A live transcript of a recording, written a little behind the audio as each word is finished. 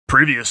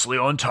Previously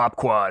on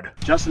TopQuad.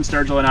 Justin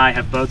Sturgill and I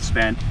have both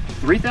spent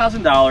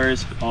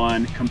 $3,000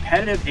 on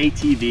competitive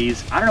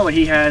ATVs. I don't know what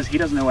he has. He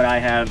doesn't know what I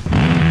have.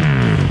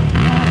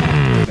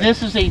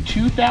 This is a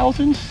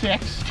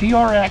 2006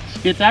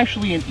 TRX. It's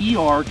actually an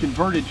ER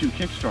converted to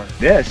Kickstarter.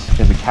 This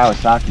is a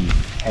Kawasaki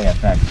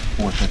KFX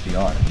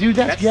 450R. Dude,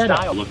 that's ghetto.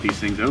 Style. Look these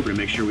things over to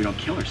make sure we don't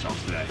kill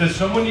ourselves today. Does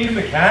someone need a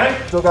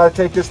mechanic? Still got to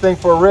take this thing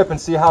for a rip and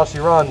see how she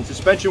runs.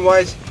 Suspension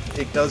wise,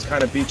 it does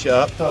kind of beat you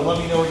up. So let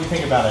me know what you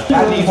think about it.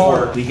 That needs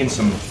work. Leaking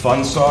some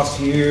fun sauce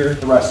here.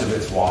 The rest of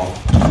it's wall.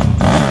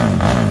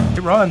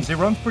 It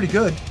runs pretty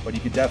good, but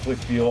you can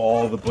definitely feel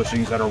all the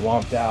bushings that are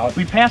womped out.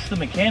 We passed the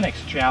mechanics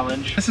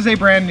challenge. This is a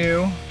brand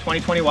new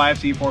 2020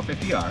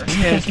 YFZ450R. Do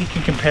you think it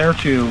can compare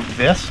to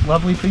this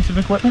lovely piece of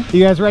equipment?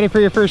 You guys ready for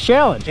your first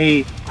challenge?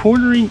 A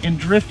cornering and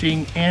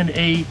drifting and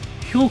a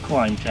hill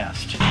climb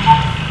test. Go!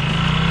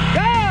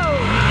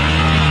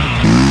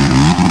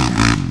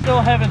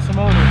 Still having some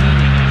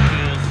overheating issues.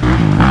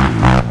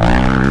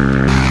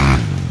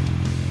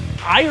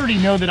 I already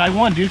know that I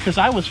won, dude, because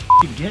I was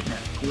f***ing getting it.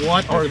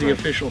 What are the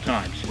official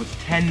times? It was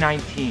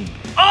 10:19.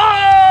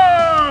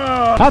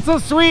 Oh! That's a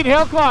sweet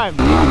hill climb.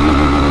 Woo-hoo!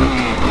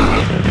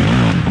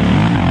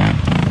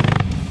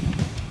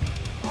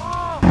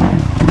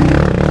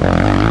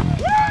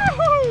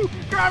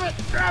 Grab it,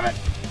 grab it.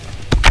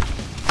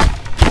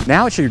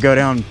 Now it should go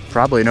down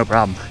probably no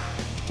problem.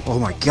 Oh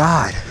my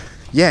God.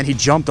 Yeah, and he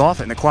jumped off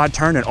it and the quad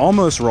turned and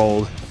almost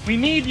rolled. We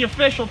need the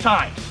official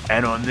times.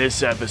 And on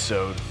this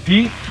episode,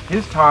 Pete,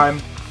 his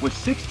time was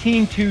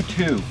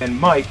 16:22, and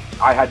Mike,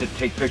 I had to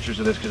take pictures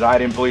of this because I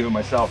didn't believe it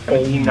myself.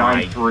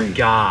 17:93.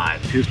 God,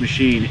 whose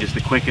machine is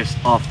the quickest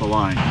off the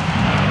line?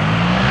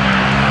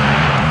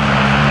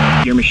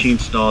 Your machine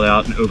stalled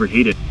out and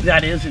overheated.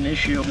 That is an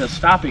issue. The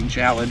stopping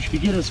challenge. You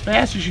get as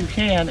fast as you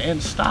can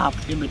and stop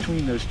in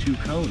between those two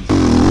cones.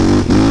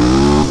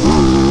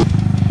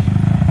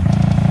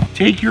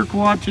 Take your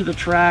quad to the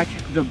track.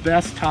 The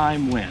best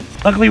time wins.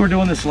 Luckily, we're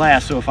doing this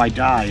last, so if I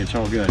die, it's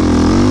all good.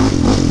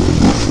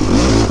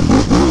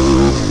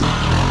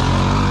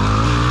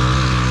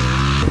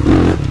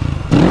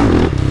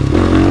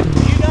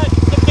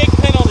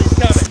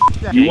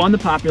 You won the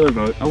popular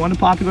vote. I won the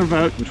popular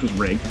vote, which was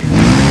rigged.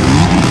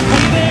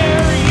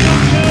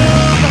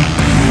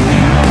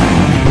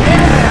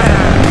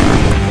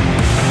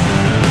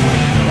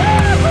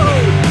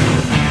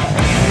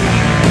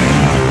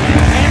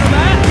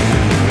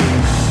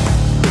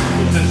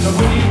 Does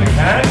someone need a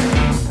mechanic?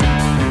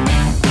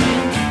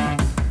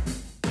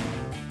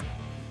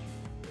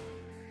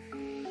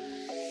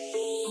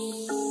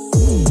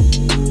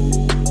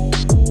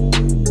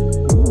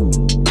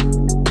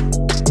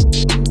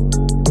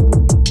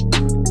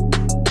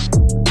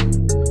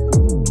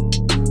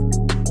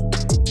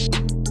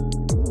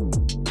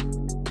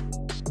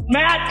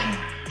 Matt,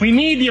 we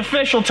need the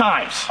official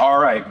times. All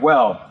right,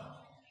 well,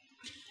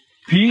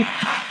 Pete,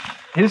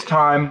 his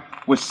time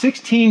was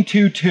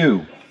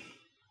 16:22.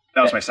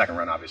 That was my second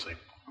run, obviously.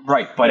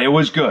 Right, but it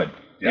was good.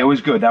 Yeah. It was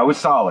good. That was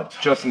solid.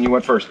 Justin, you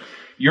went first.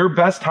 Your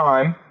best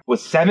time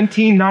was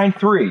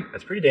 17:93.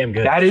 That's pretty damn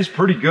good. That is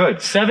pretty good.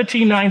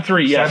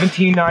 17:93, yes.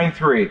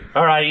 17:93.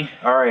 All righty.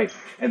 All right.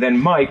 And then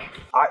Mike,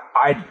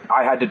 I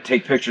had to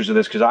take pictures of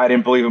this because I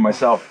didn't believe it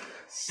myself.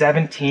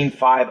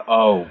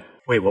 17:50.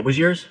 Wait, what was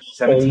yours?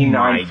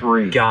 17:93.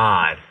 Oh my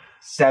God.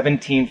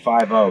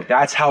 17:50.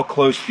 That's how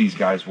close these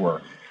guys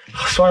were.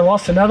 So I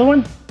lost another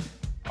one?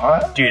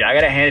 Dude, I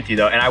gotta hand it to you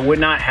though, and I would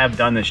not have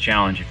done this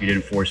challenge if you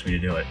didn't force me to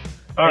do it.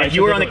 All right, if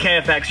you were on the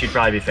KFX, you'd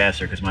probably be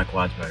faster because my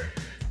quad's better.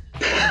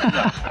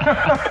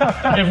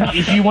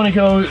 if you want to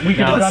go, we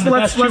can have done the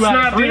best 2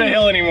 out of 3.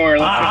 anymore.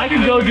 I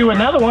can go do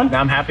another one.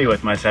 I'm happy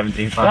with my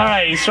 17.5. All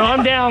right, so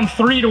I'm down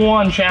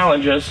 3-1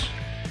 challenges.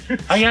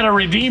 I gotta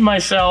redeem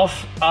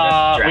myself.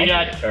 We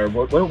got. Or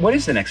what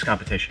is the next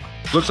competition?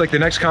 Looks like the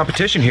next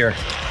competition here.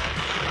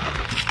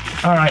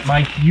 All right,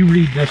 Mike, you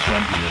read this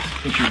one.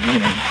 Since you're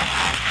winning.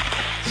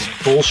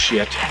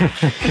 Bullshit.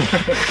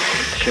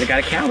 Should have got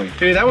a Cowie.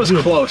 Dude, that was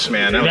close,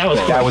 man. That was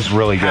close. That was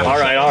really good. All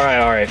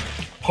right.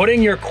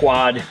 Putting your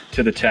quad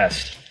to the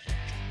test.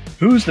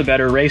 Who's the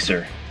better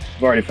racer?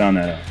 We've already found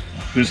that out.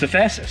 Who's the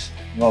fastest?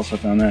 We've also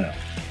found that out.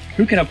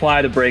 Who can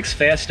apply the brakes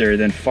faster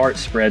than fart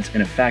spreads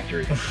in a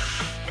factory?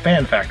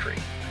 Fan factory.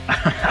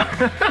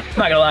 I'm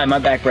not gonna lie, my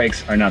back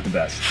brakes are not the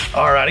best.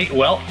 Alrighty,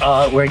 well,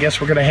 I guess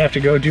we're gonna have to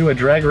go do a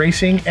drag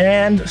racing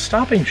and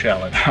stopping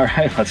challenge. All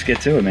right, let's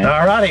get to it, man.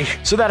 Alrighty.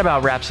 so that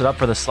about wraps it up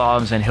for the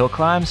slaloms and hill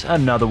climbs.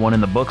 Another one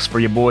in the books for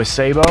your boy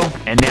Sabo.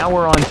 And now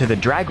we're on to the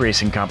drag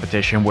racing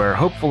competition where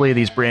hopefully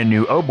these brand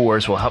new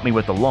Obors will help me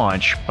with the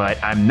launch,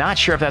 but I'm not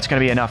sure if that's going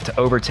to be enough to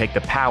overtake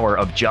the power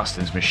of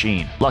Justin's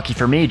machine. Lucky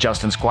for me,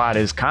 Justin's quad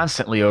is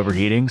constantly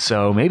overheating,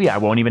 so maybe I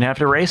won't even have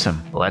to race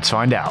him. Let's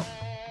find out.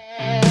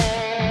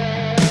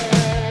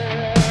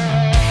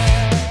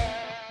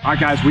 All right,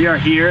 guys, we are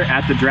here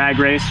at the drag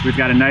race. We've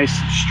got a nice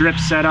strip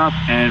set up,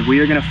 and we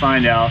are gonna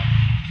find out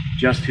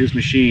just whose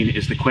machine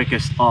is the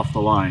quickest off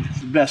the line.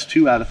 The best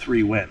 2 out of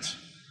 3 wins.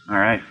 All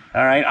right.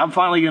 All right, I'm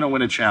finally gonna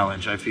win a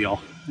challenge, I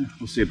feel.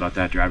 We'll see about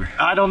that, driver.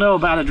 I don't know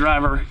about a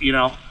driver, you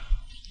know.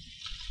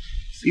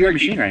 It's a good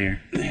machine right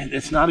here.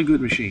 It's not a good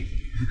machine.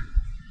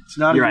 It's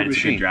not You're a right, good it's a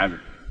machine. good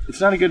driver.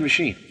 It's not a good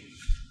machine.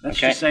 That's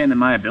Okay. just saying that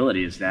my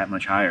ability is that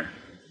much higher.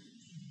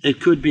 It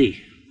could be.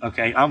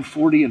 Okay, I'm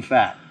 40 and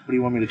fat. What do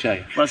you want me to tell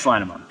you? Let's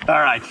line them up. All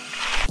right.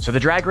 So the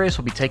drag race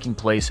will be taking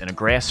place in a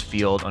grass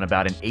field on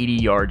about an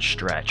 80-yard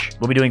stretch.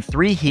 We'll be doing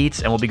 3 heats,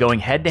 and we'll be going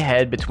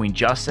head-to-head between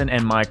Justin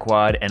and my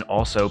quad and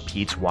also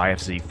Pete's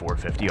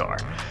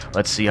YFZ450R.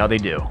 Let's see how they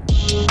do.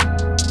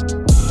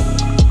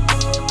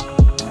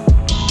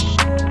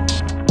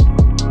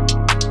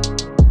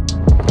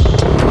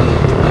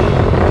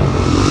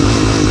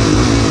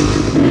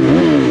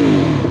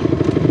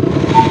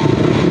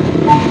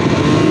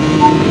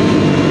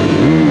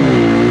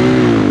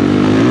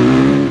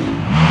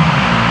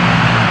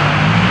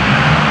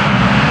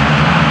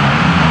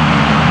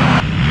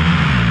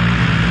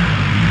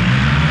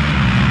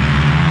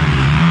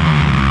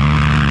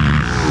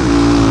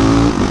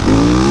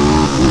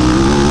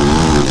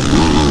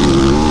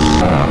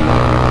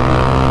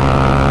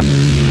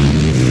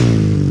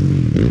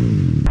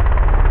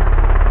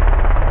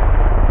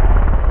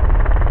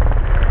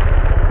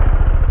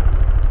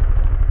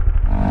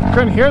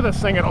 Couldn't hear this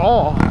thing at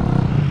all.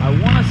 I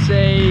want to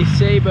say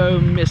Sabo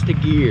missed a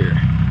gear,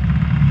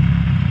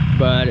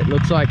 but it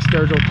looks like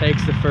Sturgill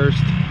takes the first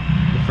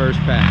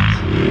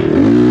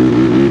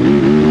pass.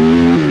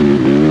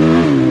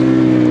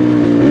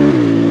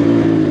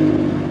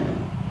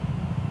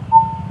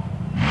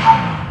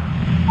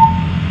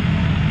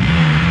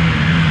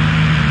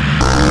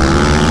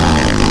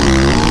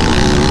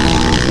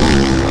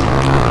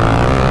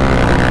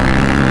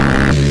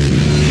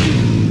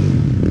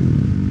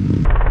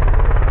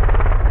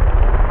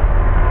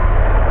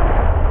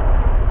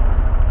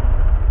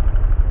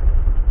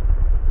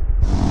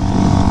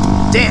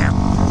 Damn.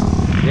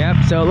 Yep,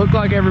 so it looked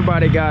like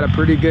everybody got a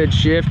pretty good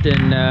shift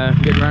and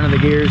good run of the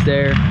gears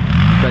there,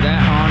 but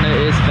that Honda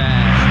is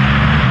fast.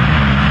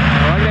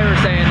 Like they were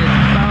saying,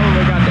 it's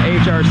probably got the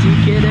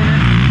HRC kit in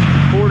it,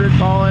 ported,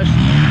 polished,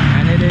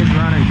 and it is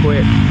running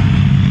quick.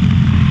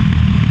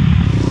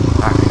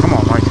 All right, come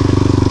on,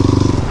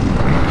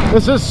 Mike.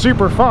 This is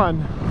super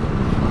fun.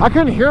 I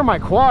couldn't hear my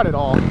quad at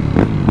all.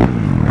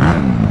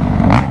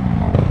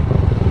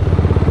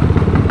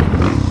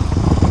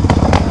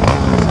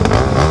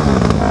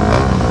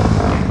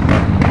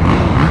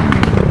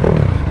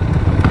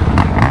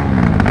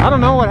 I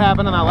don't know what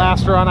happened in that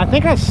last run. I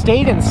think I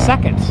stayed in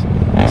second.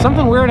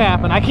 Something weird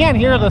happened. I can't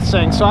hear this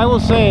thing, so I will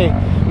say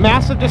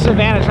massive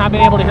disadvantage not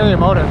being able to hear your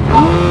motor.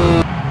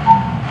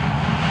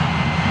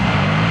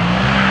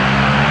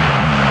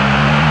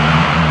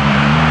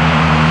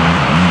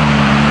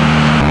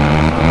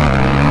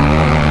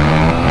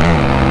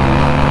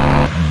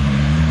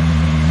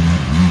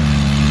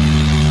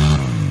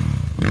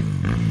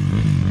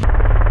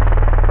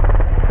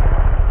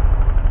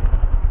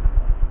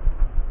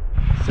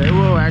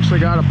 Sabo actually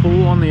got a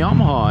pull on the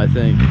Yamaha, I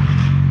think,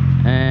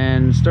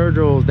 and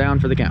Sturgill's down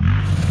for the count.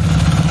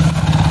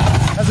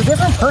 Has a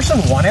different person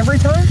won every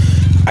time?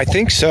 I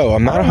think so.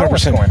 I'm not I don't know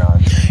what's 100%. going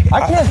on.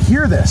 I can't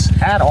hear this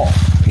at all.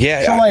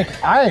 Yeah. So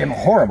like, I am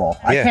horrible.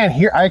 I Yeah. can't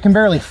hear. I can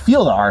barely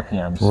feel the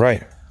RPMs.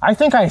 Right. I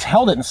think I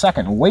held it in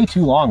second way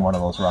too long one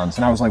of those runs,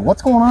 and I was like,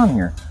 "What's going on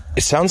here?"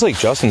 It sounds like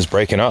Justin's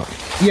breaking up.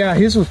 Yeah,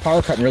 his was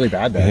power cutting really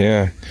bad there.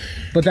 Yeah.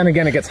 But then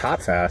again, it gets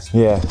hot fast.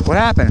 Yeah. What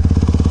happened?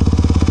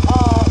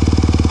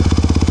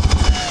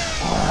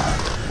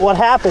 What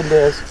happened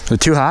is, Was it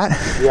too hot?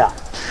 yeah,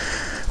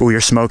 Oh,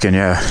 you're smoking,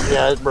 yeah.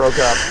 it broke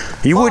up.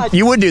 You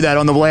would do that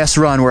on the last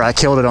run where I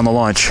killed it on the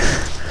launch.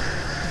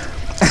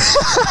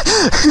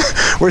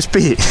 Where's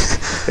Pete?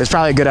 It's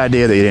probably a good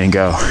idea that you didn't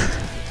go.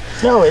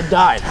 No, it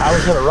died. I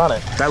was gonna run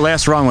it. That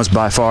last run was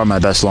by far my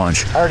best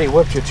launch. I already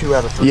whipped you 2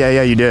 out of 3.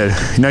 Yeah, you did.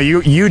 No,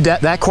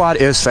 that quad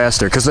is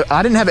faster because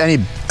I didn't have any.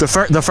 The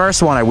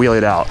first one I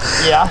wheelied out.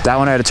 Yeah. That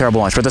one I had a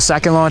terrible launch, but the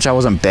second launch I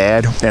wasn't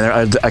bad,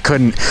 and I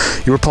couldn't.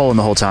 You were pulling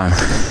the whole time.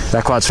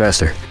 That quad's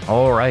faster.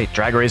 All right,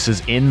 drag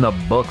races in the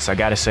books. I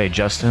gotta say,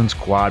 Justin's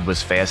quad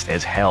was fast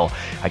as hell.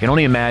 I can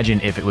only imagine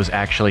if it was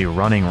actually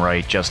running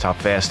right just how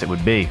fast it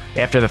would be.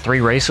 After the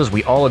 3 races,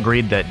 we all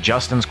agreed that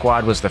Justin's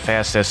quad was the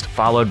fastest,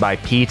 followed by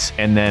Pete's,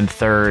 and then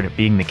third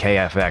being the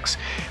KFX.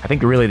 I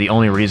think really the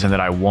only reason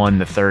that I won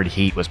the 3rd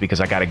heat was because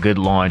I got a good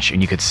launch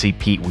and you could see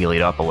Pete wheel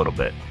it up a little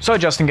bit. So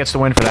Justin gets the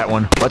win for that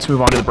one. Let's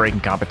move on to the braking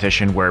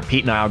competition where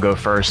Pete and I'll go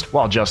first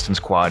while Justin's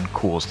quad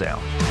cools down.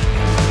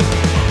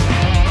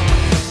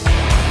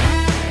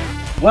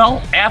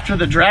 Well, after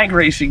the drag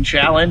racing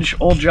challenge,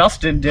 old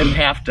Justin didn't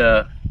have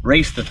to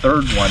race the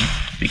 3rd one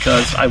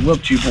because I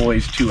whooped you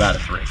boys 2 out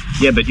of 3.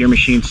 Yeah, but your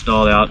machine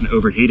stalled out and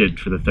overheated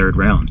for the 3rd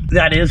round.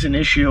 That is an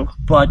issue,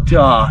 but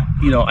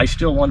you know, I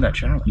still won that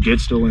challenge. You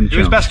did still win the It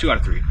was challenge. best 2 out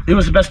of 3. It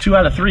was the best 2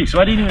 out of 3,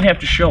 so I didn't even have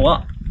to show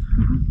up.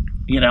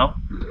 You know,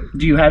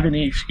 do you have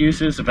any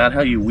excuses about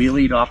how you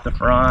wheelied off the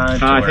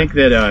front? I or- think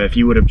that if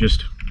you would have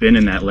just been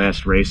in that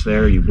last race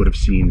there, you would have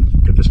seen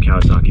that this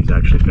Kawasaki is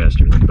actually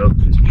faster than both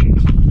of these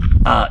machines.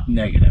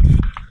 Negative.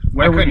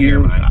 Where I were couldn't you? hear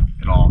mine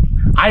at all.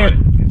 I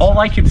All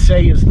I can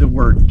say is the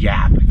word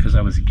gap, because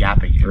I was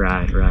gapping it.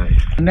 Right, right.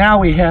 Now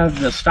we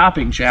have the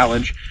stopping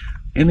challenge,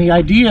 and the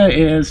idea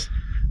is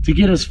to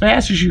get as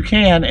fast as you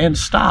can and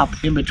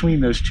stop in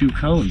between those two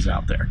cones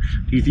out there.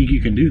 Do you think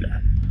you can do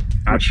that?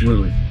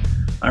 Absolutely.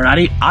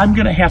 Alrighty, I'm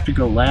gonna have to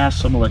go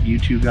last, so I'm gonna let you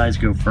two guys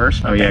go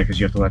first. Oh yeah, because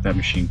you have to let that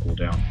machine cool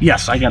down.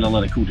 Yes, I gotta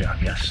let it cool down,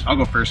 yes. I'll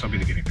go first. I'll be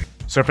the guinea pig.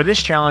 So for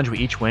this challenge, we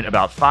each went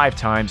about 5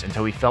 times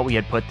until we felt we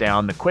had put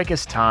down the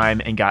quickest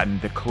time and gotten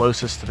the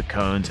closest to the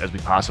cones as we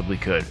possibly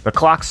could. The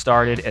clock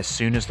started as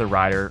soon as the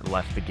rider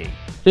left the gate.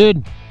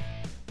 Dude,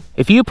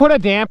 if you put a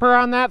damper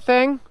on that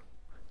thing,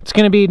 it's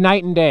gonna be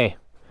night and day.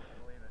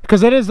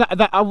 Because it is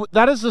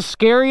that is the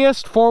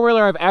scariest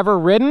four-wheeler I've ever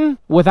ridden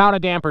without a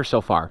damper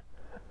so far.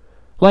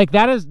 Like,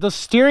 that is, the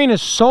steering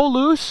is so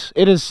loose,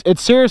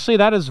 it's seriously,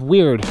 that is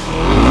weird.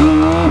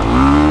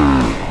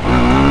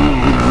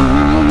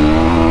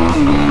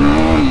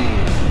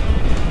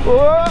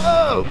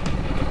 Whoa!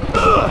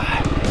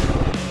 Ugh.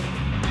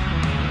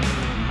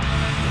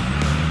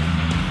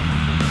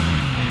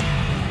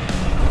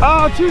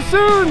 Oh, too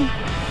soon!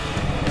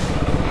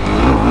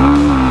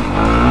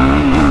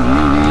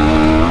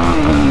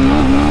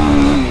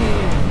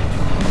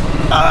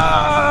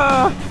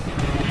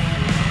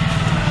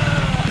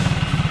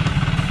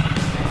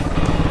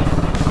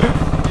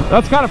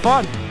 That's kind of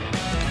fun.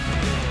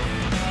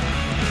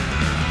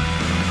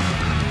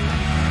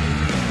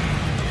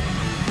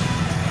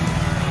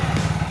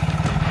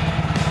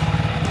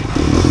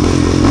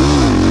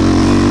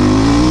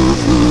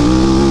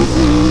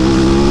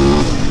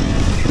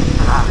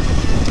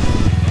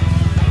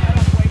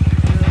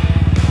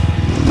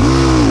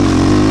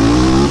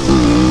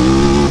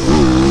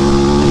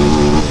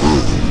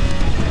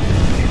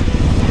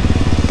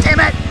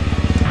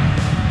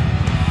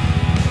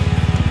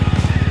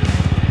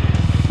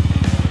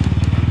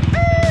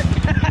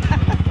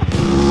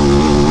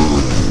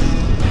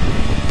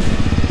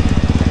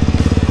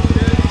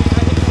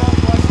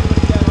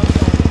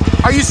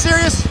 Are you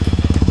serious?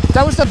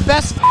 That was the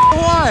best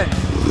one.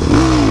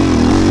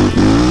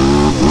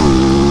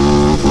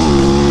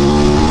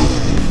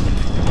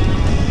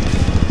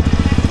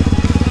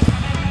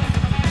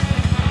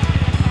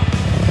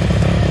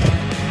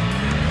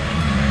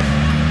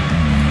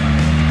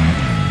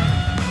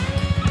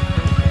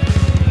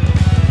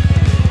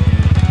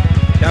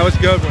 That was a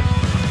good one.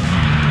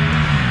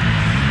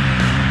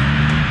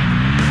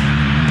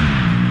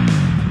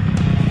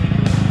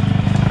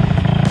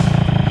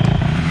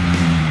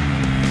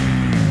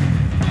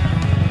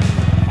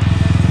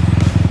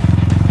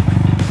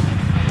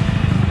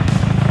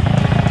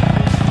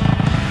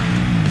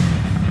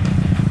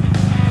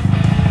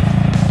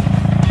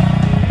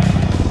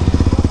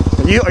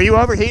 Are you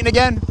overheating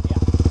again?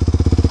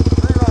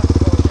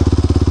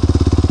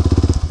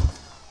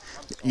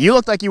 You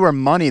looked like you were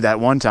money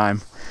that one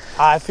time.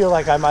 I feel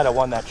like I might have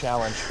won that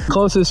challenge.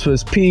 Closest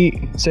was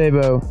Pete,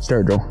 Sabo,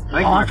 Sturgill.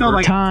 I felt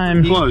like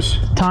time close.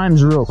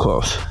 Time's real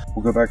close.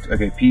 We'll go back to,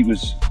 okay, Pete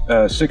was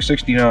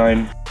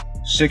 669,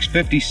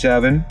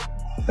 657.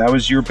 That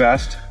was your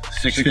best.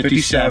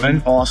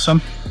 657.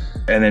 Awesome.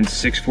 And then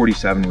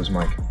 647 was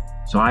Mike.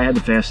 So I had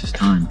the fastest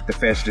time. The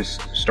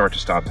fastest start to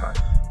stop time.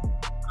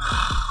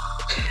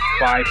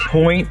 By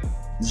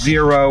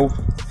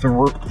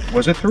 0.03,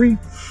 was it 3?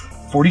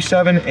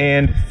 47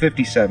 and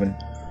 57,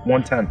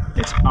 110.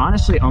 It's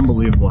honestly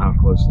unbelievable how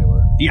close they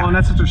were. Yeah. Well, and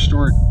that's such a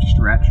short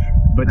stretch.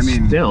 But I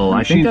mean, still,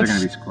 I think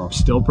that's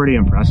still pretty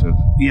impressive.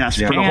 Yes.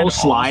 For the whole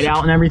slide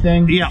out and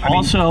everything. Yeah,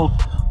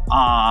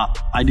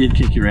 I did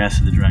kick your ass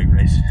in the drag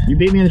race. You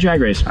beat me in the drag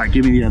race. All right,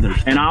 give me the others.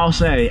 And I'll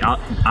say,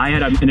 I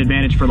had an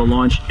advantage for the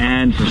launch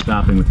and for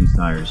stopping with these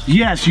tires.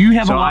 Yes, you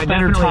have a lot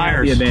better tires.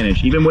 tires. The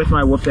advantage, even with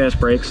my whooped ass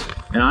brakes.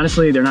 And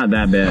honestly, they're not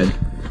that bad.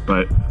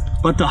 But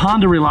the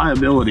Honda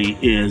reliability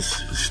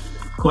is.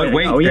 But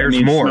wait,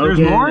 there's more. There's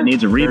more. It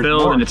needs a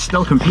rebuild, and it's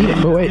still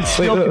competing. But wait.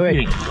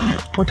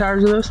 What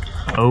tires are those?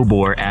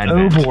 Obor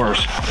Advent.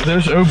 Obors.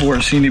 Those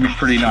Obors seem to be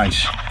pretty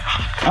nice.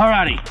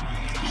 Alrighty.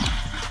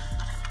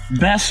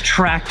 Best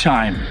track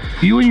time.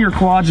 You and your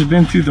quads have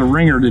been through the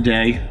ringer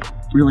today.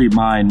 Really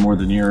mine more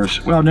than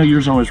yours. Well, no,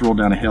 yours always rolled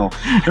down a hill.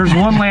 There's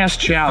one last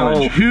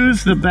challenge.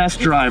 Who's the best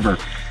driver?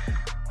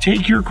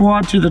 Take your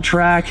quad to the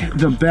track.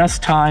 The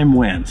best time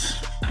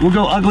wins. We'll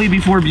go ugly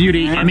before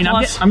beauty. I mean,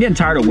 I'm getting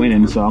tired of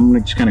winning, so I'm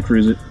gonna just kind of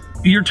cruise it.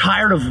 You're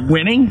tired of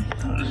winning?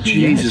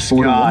 Jesus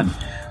God.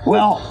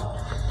 Well,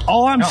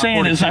 all I'm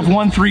saying is I've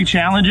won 3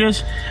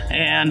 challenges,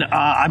 and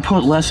I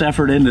put less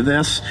effort into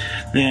this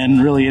than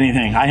really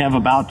anything. I have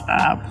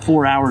about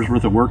 4 hours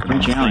worth of work. 3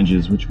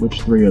 challenges.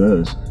 Which 3 are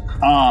those?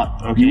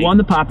 Okay. You won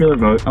the popular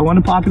vote. I won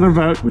the popular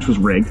vote, which was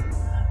rigged.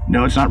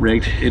 No, it's not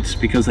rigged. It's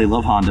because they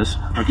love Hondas.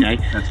 Okay,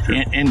 that's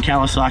true. And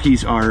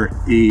Kawasaki's are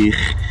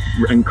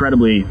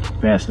incredibly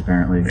fast,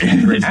 apparently.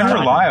 It's not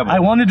reliable. I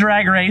won the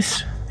drag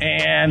race,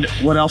 and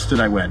what else did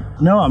I win?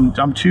 No,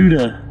 I'm 2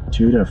 to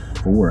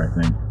 4, I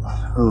think.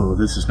 Oh,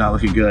 this is not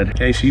looking good.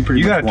 Okay, so you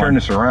pretty much gotta turn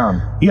this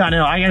around. Yeah,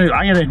 no, I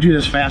gotta do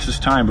this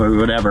fastest time, but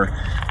whatever.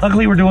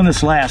 Luckily, we're doing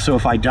this last, so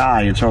if I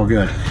die, it's all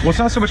good. Well, it's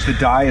not so much the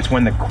die, it's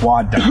when the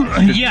quad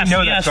dies. Yes, you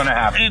know that's gonna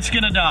happen. It's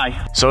gonna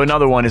die. So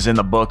another one is in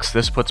the books.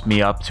 This puts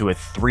me up to a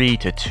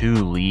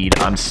 3-2 lead.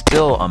 I'm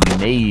still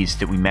amazed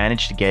that we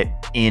managed to get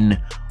in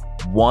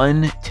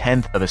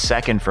 1/10 of a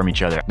second from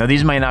each other. Now,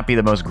 these might not be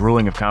the most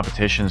grueling of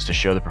competitions to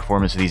show the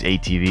performance of these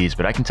ATVs,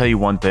 but I can tell you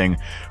one thing,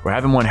 we're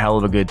having one hell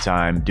of a good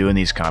time doing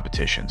these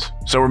competitions.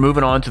 So we're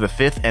moving on to the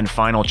 5th and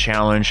final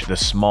challenge, the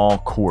small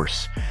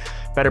course.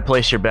 Better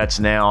place your bets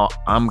now.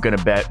 I'm gonna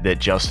bet that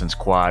Justin's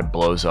quad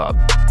blows up.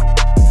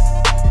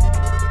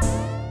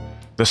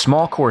 The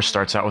small course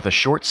starts out with a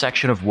short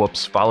section of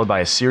whoops followed by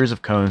a series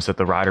of cones that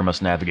the rider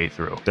must navigate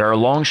through. There are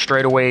long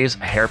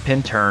straightaways, a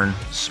hairpin turn,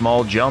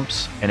 small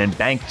jumps, an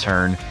embanked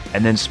turn,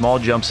 and then small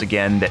jumps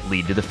again that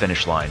lead to the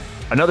finish line.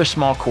 Another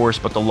small course,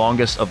 but the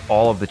longest of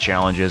all of the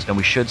challenges, and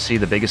we should see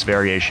the biggest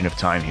variation of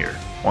time here.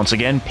 Once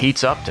again,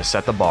 Pete's up to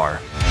set the bar.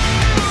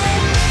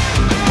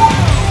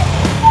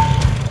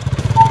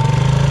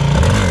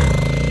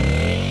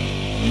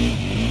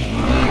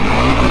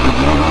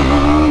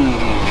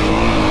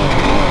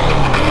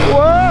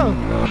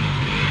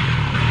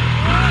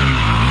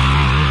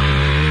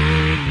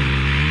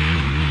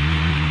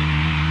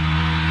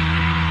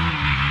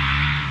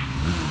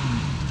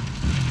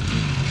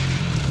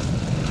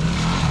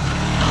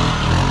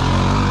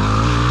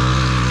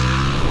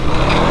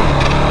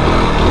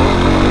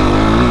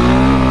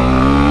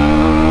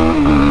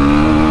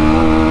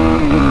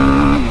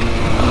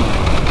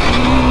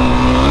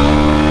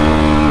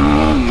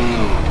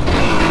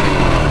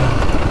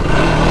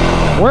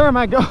 Where am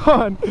I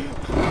going?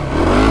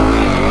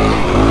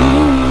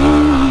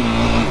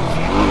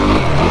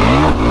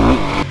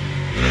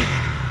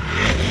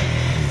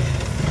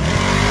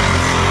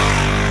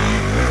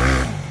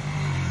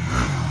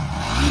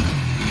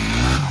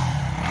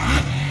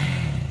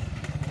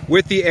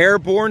 With the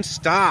airborne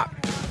stop.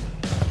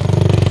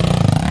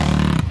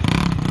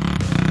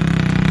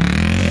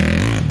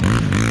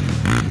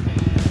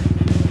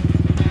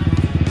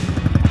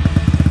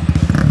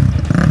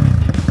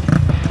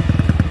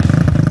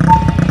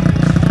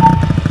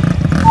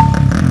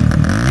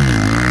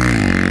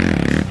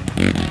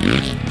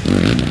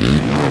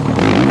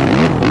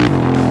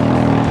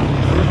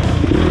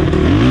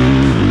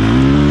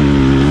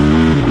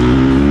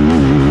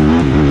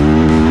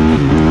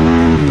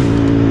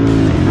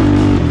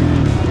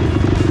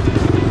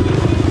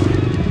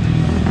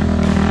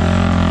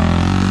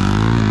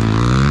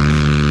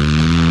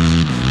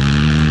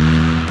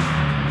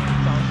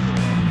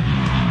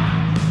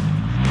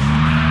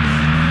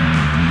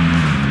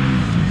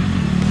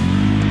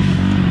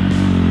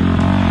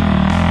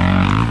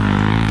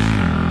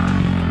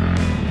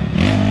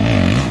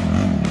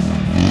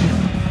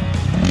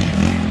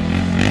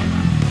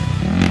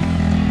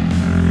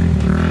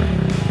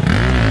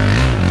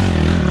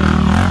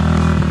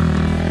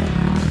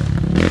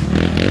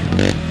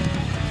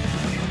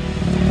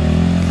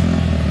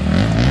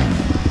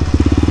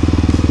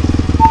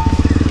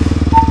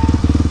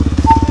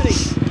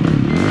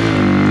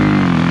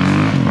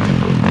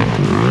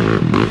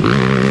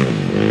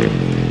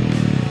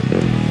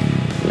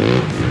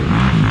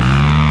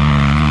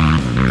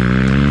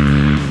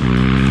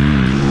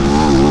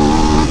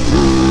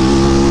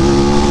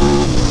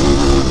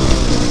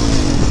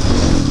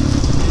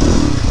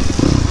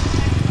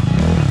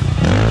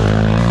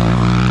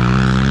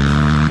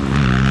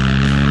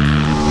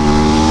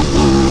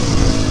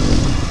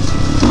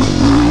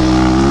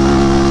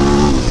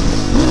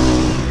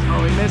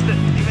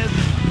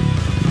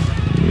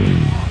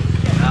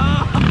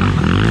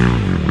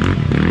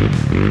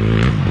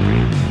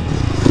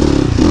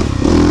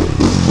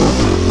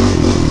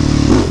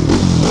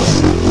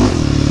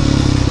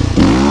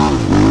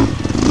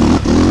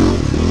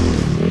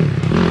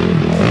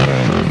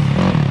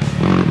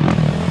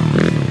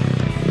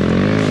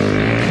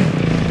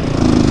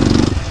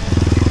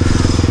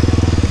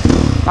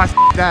 I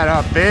f***ed that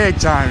up big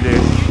time, dude. You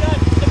got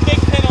some big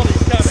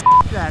penalties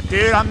coming. Yeah,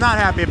 dude, I'm not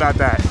happy about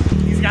that.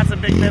 He's got some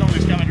big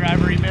penalties coming,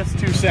 driver. He missed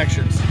 2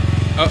 sections.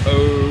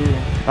 Uh-oh.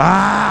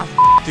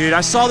 Ah, dude,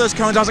 I saw those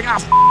cones. I was like, ah,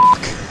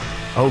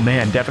 f***. Oh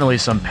man, definitely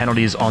some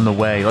penalties on the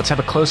way. Let's have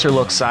a closer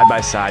look side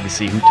by side to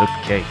see who took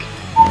the cake.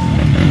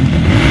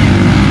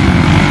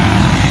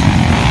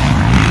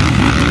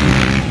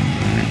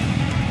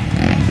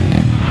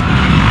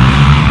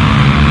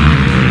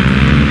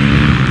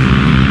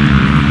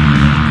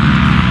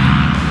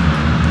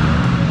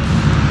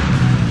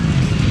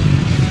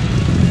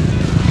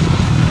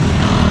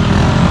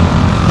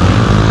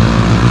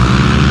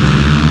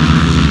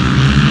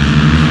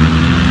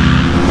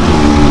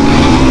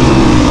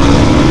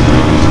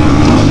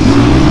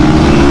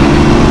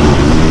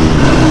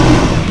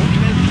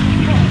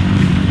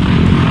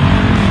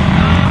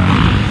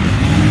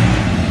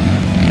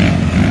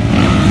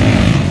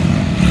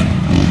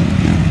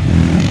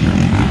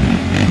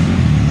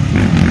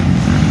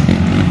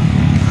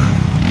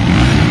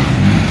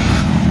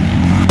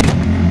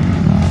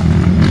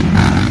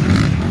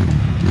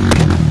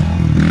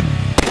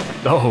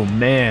 Oh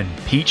man,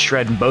 Pete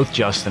shredding both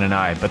Justin and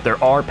I, but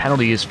there are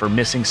penalties for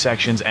missing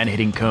sections and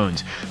hitting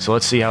cones. So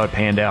let's see how it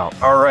panned out.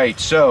 All right,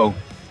 so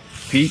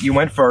Pete, you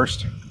went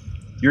first.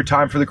 Your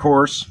time for the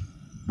course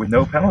with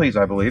no penalties,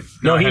 I believe.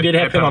 No, he did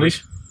have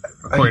penalties.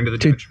 According to the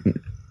judge.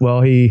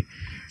 Well, he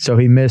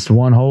missed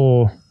one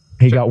hole.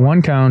 He got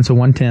one cone, so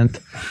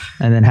 1/10,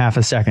 and then half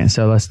a second.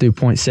 So let's do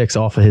 0.6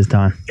 off of his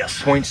time.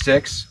 Yes.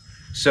 0.6.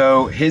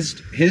 So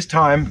his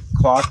time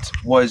clocked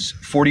was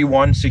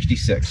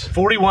 41.66.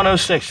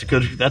 41.06.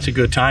 Good. That's a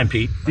good time,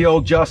 Pete. The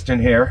old Justin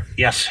here.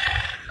 Yes.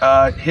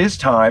 His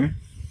time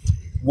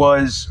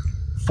was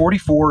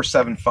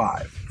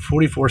 44.75.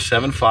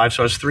 44.75.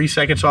 So I was 3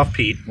 seconds off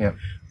Pete. Yeah.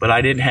 But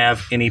I didn't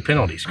have any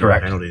penalties.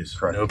 Correct. No penalties.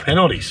 Correct. No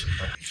penalties.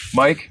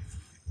 Mike,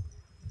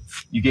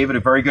 you gave it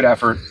a very good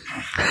effort,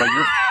 but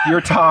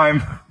your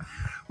time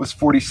was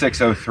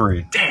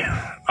 46.03. Damn.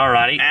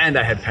 Alrighty. And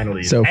I had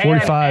penalties. So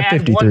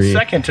 45.53. 1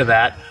 second to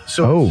that.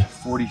 So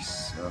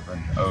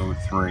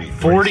 47.03.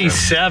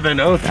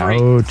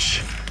 47.03.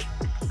 Ouch.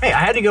 Hey, I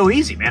had to go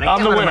easy, man.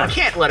 I'm the winner. I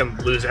can't let him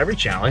lose every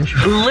challenge.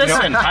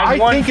 Listen, I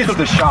think it's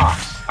the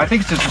shocks. I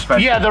think it's the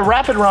suspension. Yeah, the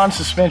rapid Ron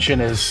suspension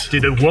is.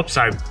 Dude, the whoops,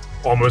 I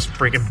almost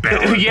freaking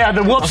barreled. Yeah,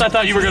 the whoops. I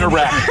thought you were gonna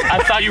wreck. I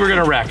thought you were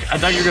gonna wreck.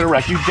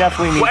 You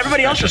definitely need. Well,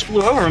 everybody else just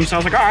flew over him, so I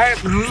was like, all right.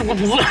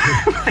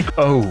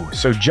 Oh,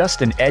 so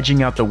Justin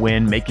edging out the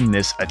win, making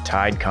this a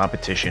tied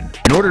competition.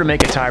 In order to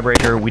make a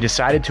tiebreaker, we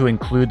decided to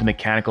include the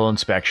mechanical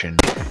inspection.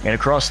 And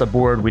across the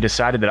board, we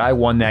decided that I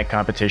won that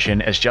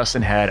competition as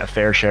Justin had a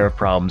fair share of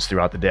problems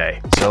throughout the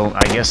day. So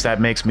I guess that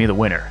makes me the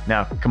winner.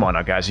 Now, come on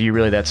now, guys. Are you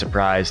really that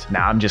surprised?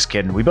 Nah, I'm just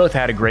kidding. We both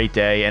had a great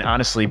day, and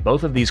honestly,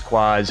 both of these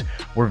quads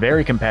were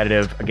very competitive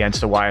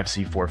against the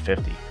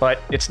YFZ450. But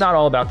it's not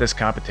all about this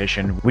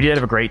competition. We did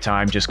have a great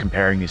time just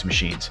comparing these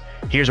machines.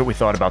 Here's what we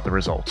thought about the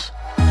results.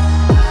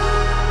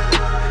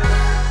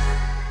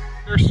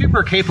 They're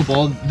super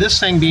capable. This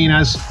thing being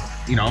as,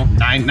 you know,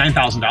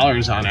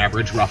 $9,000 on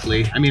average,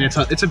 roughly. I mean, it's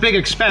a big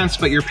expense,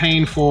 but you're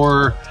paying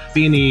for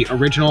being the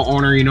original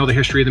owner. You know the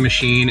history of the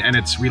machine, and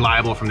it's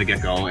reliable from the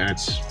get-go, and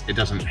it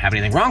doesn't have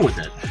anything wrong with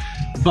it.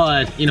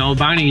 But, you know,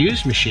 buying a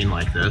used machine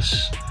like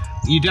this,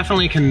 you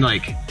definitely can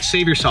like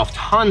save yourself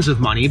tons of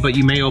money, but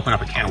you may open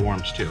up a can of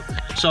worms too.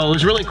 So it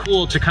was really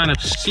cool to kind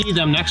of see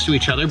them next to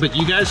each other, but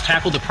you guys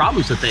tackled the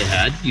problems that they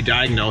had. You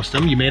diagnosed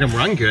them, you made them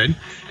run good.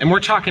 And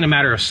we're talking a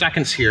matter of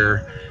seconds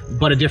here,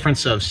 but a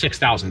difference of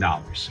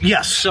 $6,000.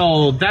 Yes.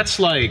 So that's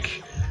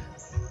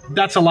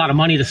a lot of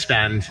money to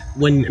spend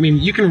when, I mean,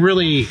 you can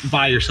really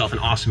buy yourself an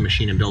awesome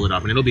machine and build it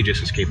up and it'll be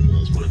just as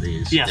capable as one of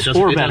these. Yes, it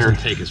doesn't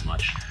take as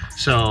much.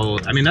 So,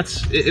 I mean,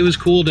 it was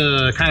cool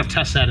to kind of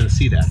test that and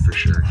see that for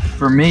sure.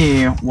 For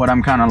me, what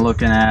I'm kind of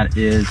looking at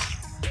is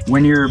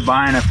when you're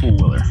buying a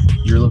four-wheeler,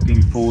 you're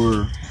looking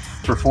for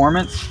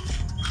performance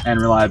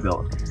and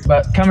reliability.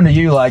 But coming to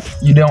you, like,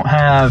 you don't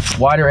have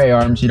wider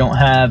A-arms, you don't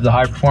have the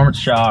high-performance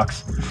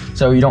shocks,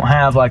 so you don't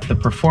have, like, the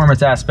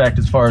performance aspect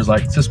as far as,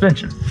 like,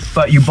 suspension.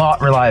 But you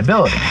bought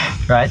reliability,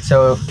 right?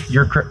 So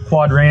your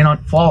quad ran on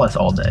flawless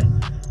all day.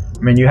 I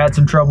mean, you had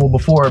some trouble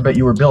before, but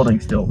you were building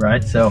still,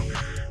 right? So,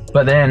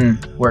 but then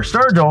where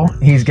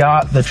Sturgill, he's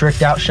got the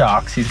tricked out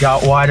shocks, he's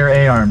got wider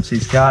A-arms,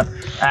 he's got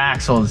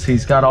axles,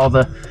 he's got all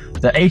the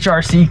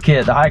HRC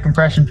kit, the high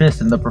compression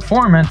piston, the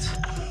performance,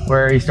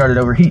 where he started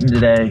overheating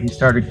today, he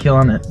started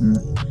killing it and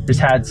just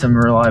had some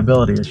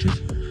reliability issues.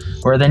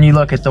 Where then you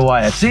look at the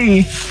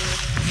YFZ,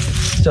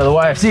 so the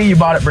YFZ, you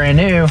bought it brand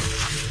new,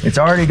 it's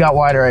already got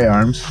wider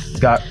A-arms, it's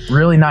got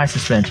really nice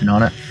suspension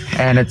on it,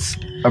 and it's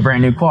a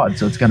brand new quad,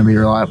 so it's gonna be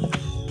reliable.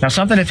 Now,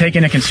 something to take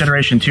into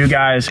consideration too,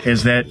 guys,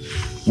 is that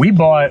we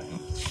bought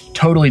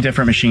totally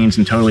different machines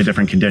in totally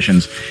different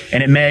conditions,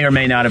 and it may or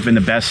may not have been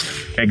the best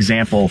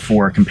example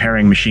for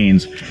comparing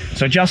machines.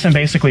 So Justin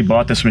basically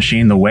bought this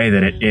machine the way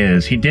that it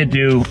is. He did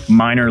do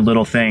minor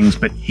little things,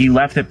 but he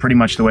left it pretty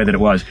much the way that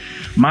it was.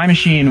 My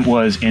machine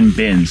was in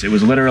bins. It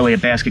was literally a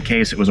basket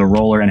case. It was a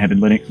roller and had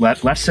been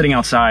left sitting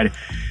outside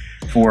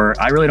for,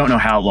 I really don't know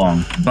how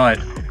long, but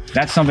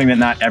that's something that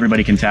not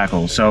everybody can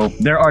tackle. So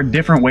there are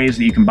different ways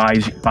that you can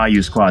buy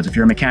used quads. If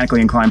you're a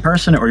mechanically inclined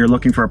person or you're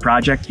looking for a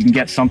project, you can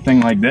get something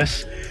like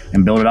this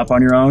and build it up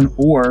on your own,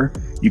 or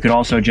you could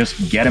also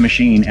just get a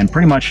machine and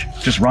pretty much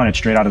just run it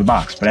straight out of the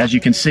box. But as you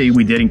can see,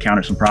 we did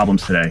encounter some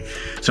problems today.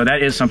 So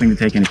that is something to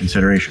take into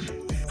consideration.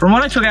 From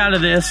what I took out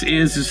of this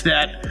is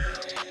that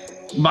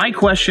my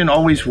question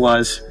always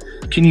was,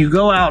 can you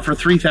go out for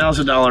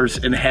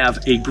 $3,000 and have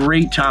a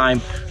great time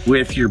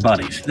with your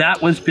buddies? That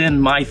has been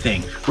my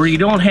thing, where you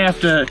don't have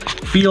to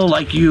feel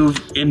like you've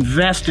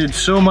invested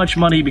so much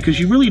money because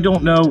you really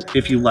don't know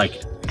if you like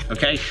it,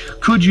 okay?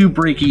 Could you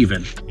break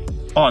even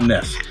on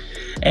this?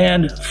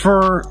 And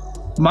for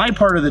my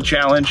part of the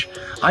challenge,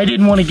 I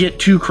didn't want to get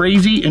too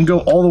crazy and go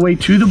all the way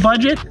to the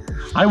budget.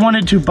 I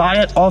wanted to buy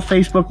it off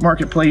Facebook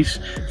Marketplace,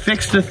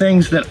 fix the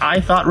things that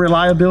I thought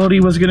reliability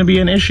was going to be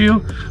an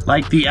issue,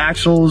 like the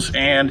axles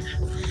and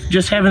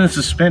just having the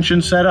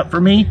suspension set up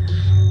for me.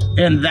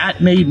 And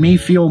that made me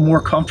feel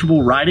more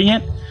comfortable riding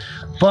it.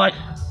 But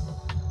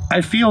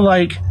I feel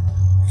like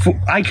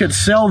I could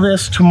sell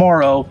this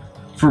tomorrow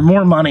for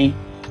more money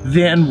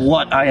than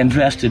what I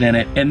invested in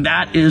it. And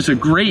that is a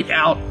great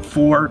out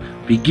for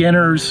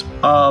beginners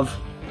of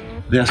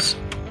this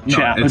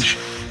challenge.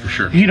 For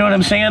sure. You know what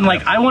I'm saying?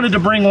 Like, I wanted to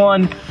bring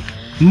one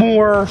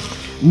more,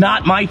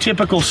 not my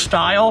typical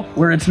style,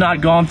 where it's not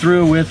gone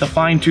through with a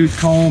fine-tooth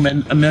comb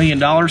and $1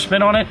 million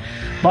spent on it,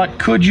 but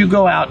could you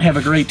go out and have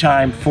a great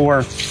time for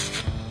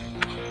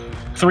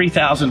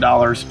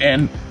 $3,000?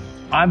 And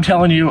I'm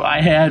telling you,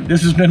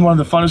 this has been one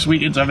of the funnest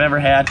weekends I've ever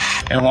had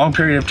in a long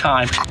period of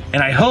time.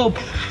 And I hope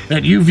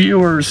that you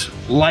viewers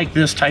like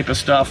this type of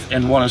stuff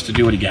and want us to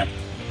do it again.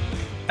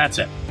 That's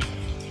it.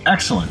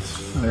 Excellent.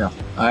 Yeah,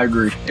 I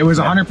agree. It was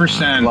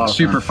 100%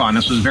 super fun.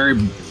 This was a very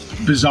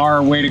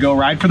bizarre way to go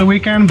ride for the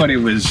weekend, but it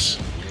was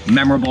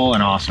memorable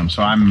and awesome.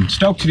 So I'm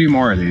stoked to do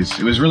more of these.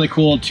 It was really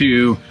cool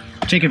to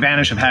take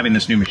advantage of having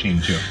this new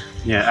machine too.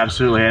 Yeah,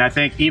 absolutely. And I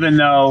think even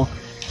though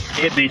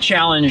the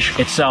challenge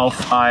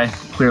itself, I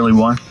clearly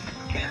won.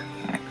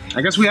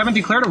 I guess we haven't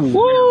declared a winner,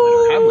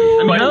 have we?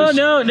 I mean,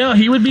 No,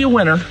 he would be a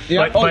winner.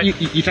 Yeah. But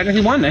you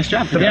technically won. Nice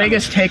job. The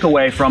biggest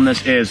takeaway from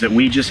this is that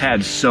we just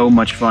had so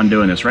much fun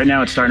doing this. Right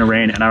now it's starting to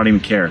rain and I don't even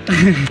care.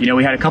 You know,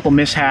 we had a couple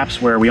mishaps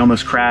where we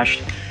almost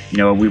crashed. You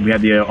know, we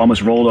had the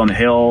almost rolled on the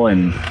hill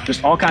and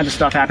just all kinds of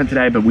stuff happened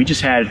today, but we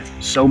just had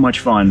so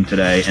much fun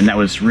today, and that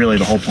was really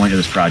the whole point of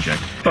this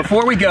project.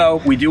 Before we go,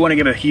 we do want to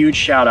give a huge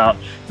shout out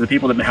to the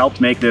people that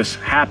helped make this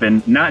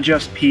happen, not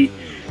just Pete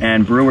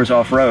and Brewer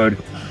Offroad,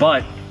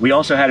 but we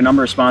also had a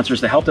number of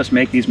sponsors that helped us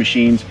make these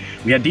machines.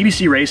 We had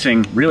DBC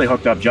Racing really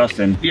hooked up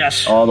Justin.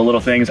 Yes. All the little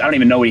things. I don't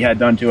even know what he had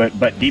done to it,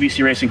 but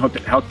DBC Racing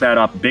hooked that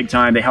up big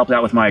time. They helped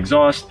out with my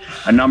exhaust,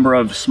 a number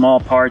of small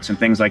parts and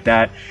things like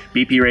that.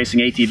 BP Racing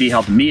ATV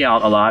helped me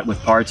out a lot with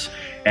parts,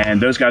 and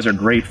those guys are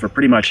great for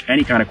pretty much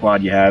any kind of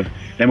quad you have.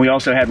 Then we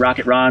also had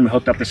Rocket Ron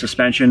hooked up the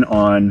suspension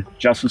on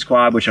Justin's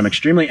quad, which I'm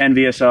extremely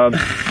envious of.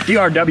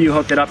 DRW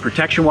hooked it up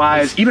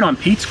protection-wise, even on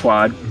Pete's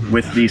quad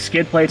with the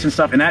skid plates and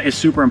stuff, and that is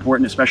super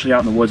important, especially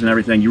out in the woods and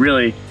everything.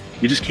 You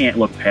just can't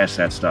look past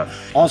that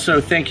stuff. Also,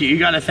 thank you. You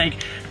got to thank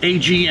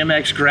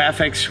AGMX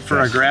Graphics for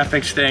our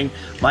graphics thing.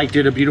 Mike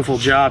did a beautiful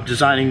job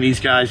designing these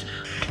guys.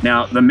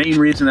 Now, the main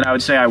reason that I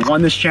would say I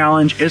won this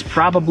challenge is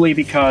probably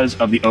because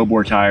of the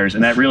Obor tires,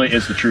 and that really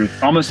is the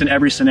truth. Almost in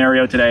every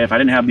scenario today, if I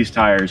didn't have these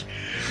tires,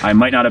 I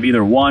might not have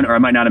either won or I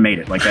might not have made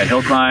it. Like that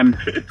hill climb,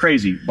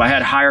 crazy. I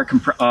had higher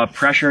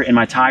pressure in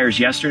my tires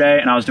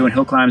yesterday, and I was doing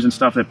hill climbs and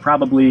stuff that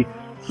probably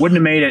wouldn't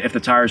have made it if the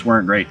tires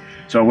weren't great.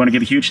 So I want to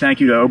give a huge thank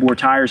you to Obor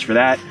Tires for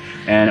that,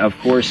 and of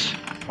course,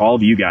 all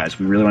of you guys.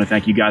 We really want to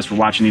thank you guys for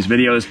watching these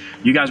videos.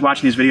 You guys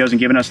watching these videos and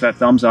giving us that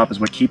thumbs up is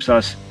what keeps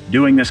us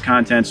doing this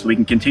content, so we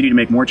can continue to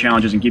make more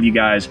challenges and give you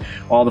guys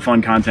all the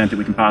fun content that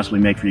we can possibly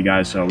make for you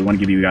guys. So we want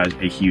to give you guys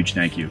a huge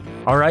thank you.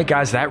 All right,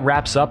 guys, that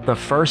wraps up the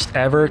first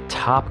ever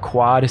Top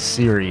Quad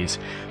series.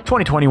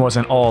 2020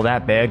 wasn't all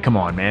that bad. Come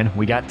on, man.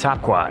 We got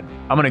TopQuad.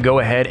 I'm going to go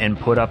ahead and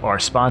put up our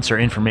sponsor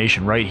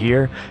information right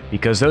here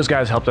because those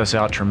guys helped us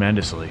out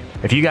tremendously.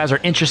 If you guys are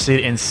interested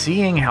in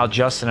seeing how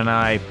Justin and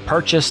I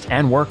purchased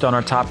and worked on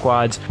our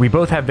TopQuads, we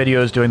both have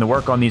videos doing the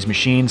work on these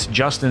machines.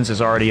 Justin's is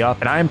already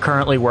up, and I am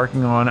currently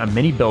working on a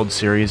mini build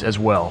series as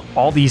well.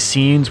 All these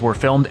scenes were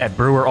filmed at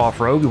Brewer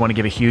Offroad. We want to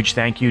give a huge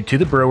thank you to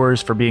the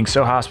Brewers for being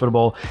so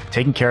hospitable,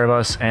 taking care of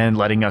us, and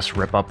letting us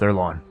rip up their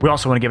lawn. We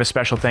also want to give a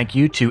special thank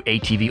you to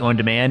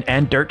ATVonDemand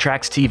and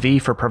Trax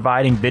TV for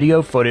providing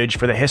video footage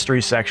for the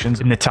history sections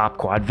in the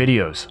TopQuad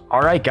videos. All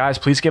right, guys,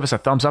 please give us a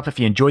thumbs up if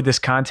you enjoyed this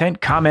content.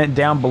 Comment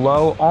down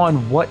below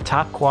on what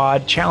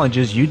TopQuad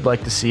challenges you'd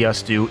like to see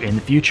us do in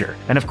the future.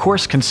 And of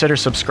course, consider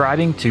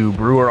subscribing to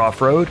Brewer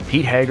Offroad,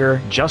 Pete Hager,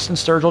 Justin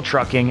Sturgill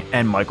Trucking,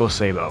 and Michael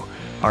Sabo.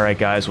 All right,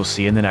 guys, we'll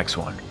see you in the next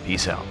one.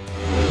 Peace out.